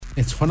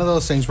It's one of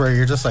those things where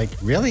you're just like,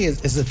 really?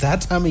 Is it that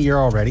time of year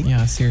already?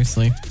 Yeah,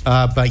 seriously.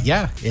 But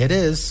yeah, it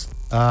is.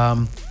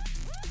 That's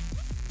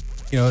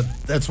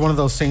one of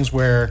those things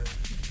where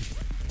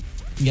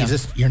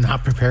you're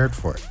not prepared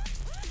for it.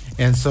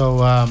 And so...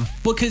 well,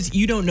 because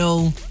you don't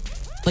know,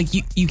 like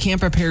you can't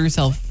prepare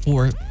yourself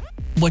for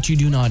what you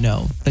do not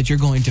know that you're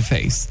going to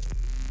face.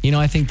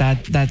 I think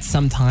that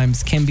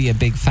sometimes can be a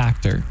big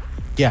factor.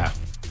 Yeah.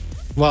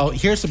 Well,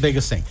 here's the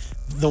biggest thing.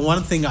 The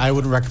one thing I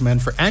would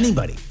recommend for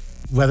anybody,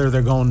 whether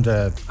they're going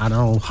to, I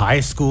don't know,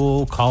 high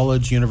school,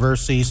 college,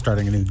 university,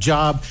 starting a new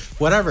job,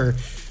 whatever,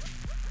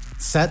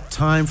 set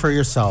time for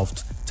yourself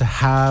to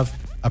have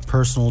a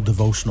personal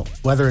devotional,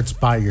 whether it's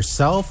by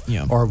yourself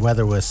or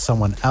whether with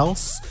someone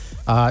else.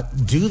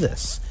 Do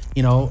this,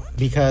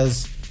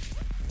 because,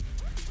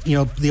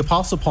 the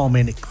Apostle Paul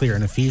made it clear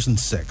in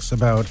Ephesians 6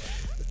 about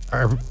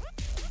our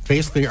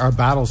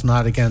battle's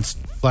not against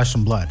flesh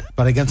and blood,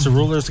 but against the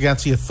rulers,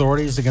 against the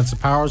authorities, against the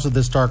powers of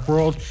this dark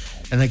world,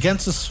 and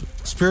against the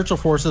spiritual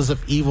forces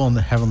of evil in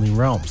the heavenly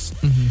realms.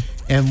 Mm-hmm.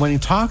 And when he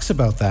talks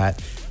about that,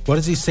 what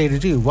does he say to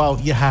do? Well,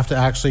 you have to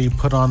actually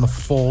put on the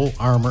full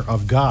armor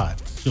of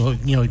God. So,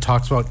 he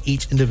talks about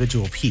each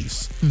individual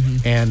piece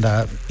and,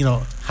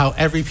 how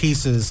every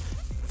piece is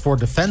for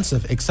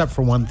defensive except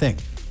for one thing,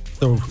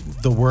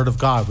 the word of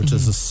God, which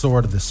is the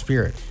sword of the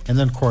Spirit. And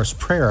then, of course,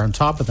 prayer on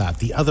top of that,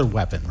 the other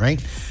weapon, right?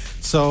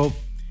 So,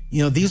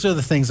 these are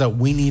the things that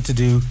we need to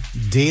do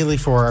daily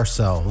for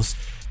ourselves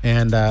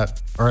and,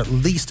 or at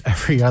least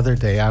every other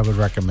day, I would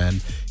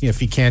recommend,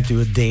 if you can't do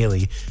it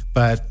daily,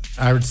 but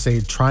I would say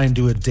try and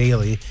do it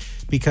daily,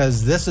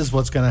 because this is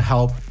what's going to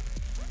help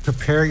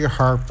prepare your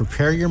heart,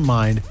 prepare your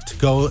mind to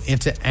go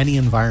into any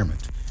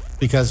environment.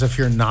 Because if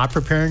you're not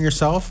preparing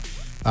yourself,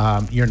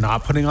 you're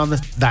not putting on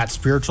that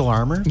spiritual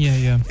armor.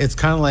 Yeah. It's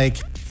kind of like,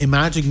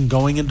 imagine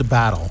going into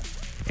battle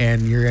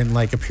and you're in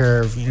like a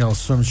pair of,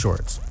 swim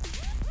shorts.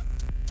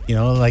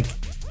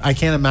 I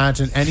can't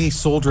imagine any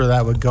soldier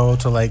that would go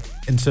to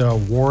into a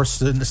war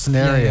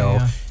scenario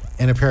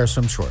in a pair of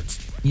swim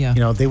shorts.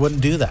 Yeah. They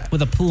wouldn't do that.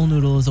 With a pool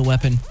noodle as a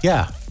weapon.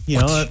 Yeah.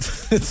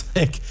 It's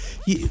like,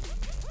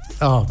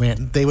 oh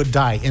man, they would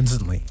die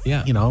instantly.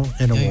 Yeah. In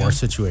a war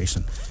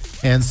situation.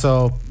 And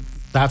so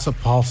that's what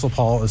Apostle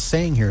Paul is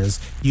saying here is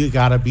you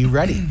got to be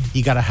ready.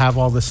 You got to have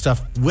all this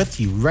stuff with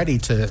you ready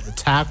to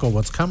tackle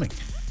what's coming.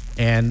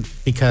 And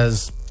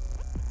because,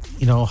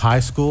 high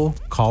school,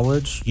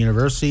 college,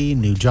 university,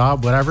 new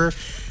job, whatever,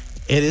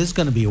 it is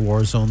going to be a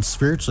war zone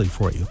spiritually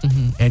for you.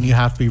 And you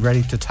have to be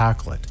ready to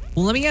tackle it.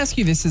 Well, let me ask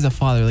you this as a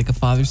father, like a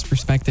father's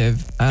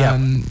perspective. I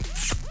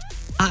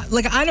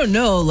don't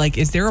know,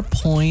 is there a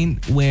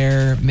point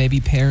where maybe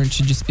parents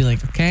should just be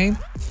like, okay,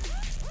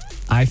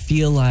 I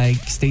feel like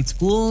state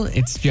school,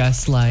 it's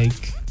just like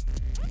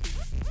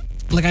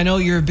I know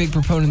you're a big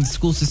proponent of the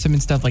school system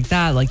and stuff like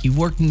that. Like you've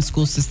worked in the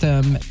school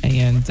system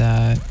and,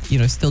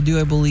 still do,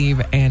 I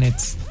believe. And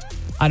it's,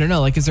 I don't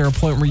know, is there a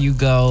point where you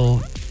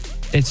go,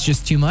 it's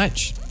just too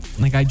much?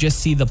 I just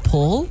see the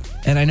pull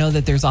and I know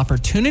that there's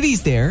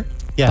opportunities there,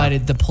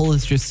 but the pull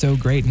is just so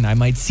great and I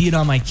might see it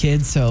on my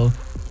kids. So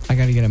I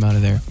got to get them out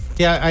of there.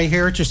 Yeah, I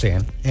hear what you're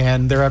saying.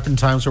 And there have been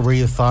times where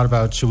you thought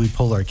about, should we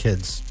pull our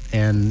kids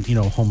and,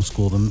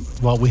 homeschool them?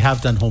 Well, we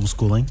have done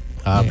homeschooling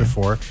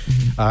before.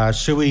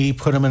 Should we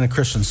put them in a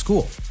Christian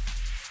school?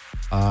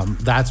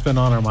 That's been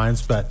on our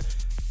minds, but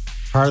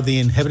part of the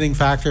inhibiting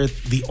factor,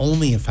 the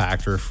only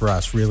factor for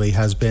us really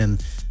has been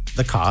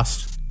the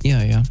cost.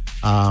 Yeah.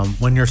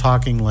 When you're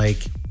talking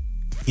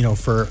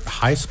for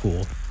high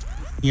school,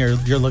 you're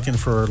looking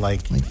for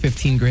like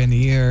 $15,000 a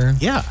year.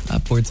 Yeah.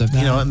 Upwards of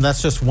that. And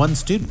that's just one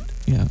student.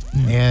 Yeah.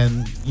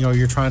 And,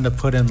 you're trying to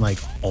put in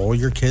all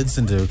your kids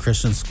into a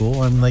Christian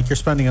school and you're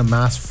spending a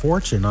mass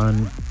fortune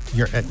on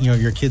your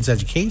kids'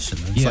 education.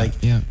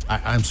 It's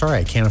I'm sorry,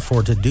 I can't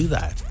afford to do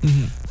that.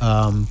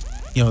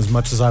 As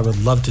much as I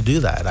would love to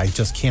do that, I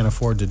just can't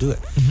afford to do it.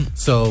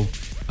 So,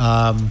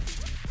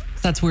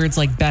 that's where it's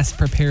best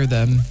prepare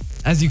them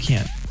as you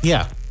can.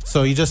 Yeah.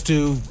 So you just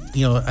do,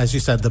 as you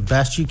said, the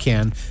best you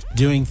can,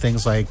 doing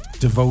things like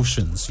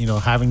devotions,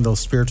 having those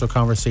spiritual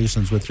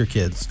conversations with your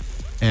kids.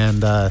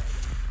 And,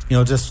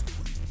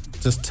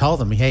 just tell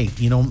them, hey,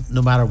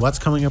 no matter what's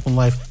coming up in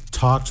life,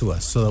 talk to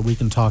us so that we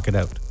can talk it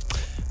out.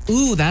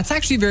 Ooh, that's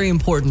actually very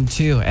important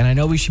too. And I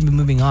know we should be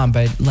moving on,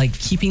 but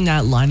keeping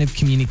that line of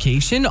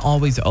communication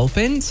always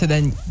open so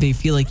then they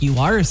feel like you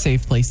are a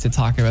safe place to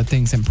talk about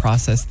things and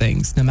process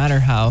things, no matter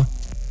how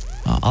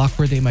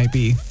awkward they might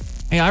be.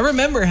 Hey, I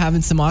remember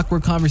having some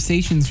awkward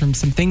conversations from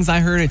some things I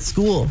heard at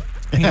school.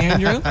 Hey,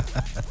 Andrew?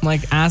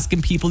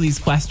 Asking people these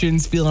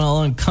questions, feeling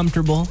all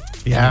uncomfortable.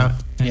 Yeah.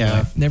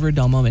 Anyway, never a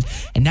dull moment.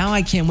 And now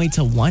I can't wait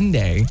till one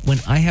day when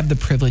I have the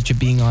privilege of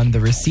being on the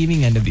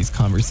receiving end of these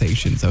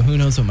conversations. So who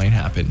knows what might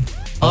happen.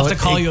 I'll have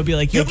to call you and be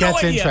like, you have no idea.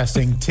 It gets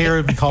interesting.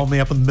 Terry called me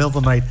up in the middle of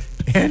the night.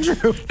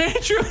 Andrew.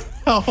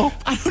 Oh,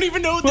 I don't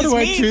even know what this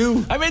means. I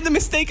do? I made the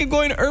mistake of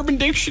going to Urban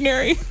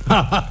Dictionary.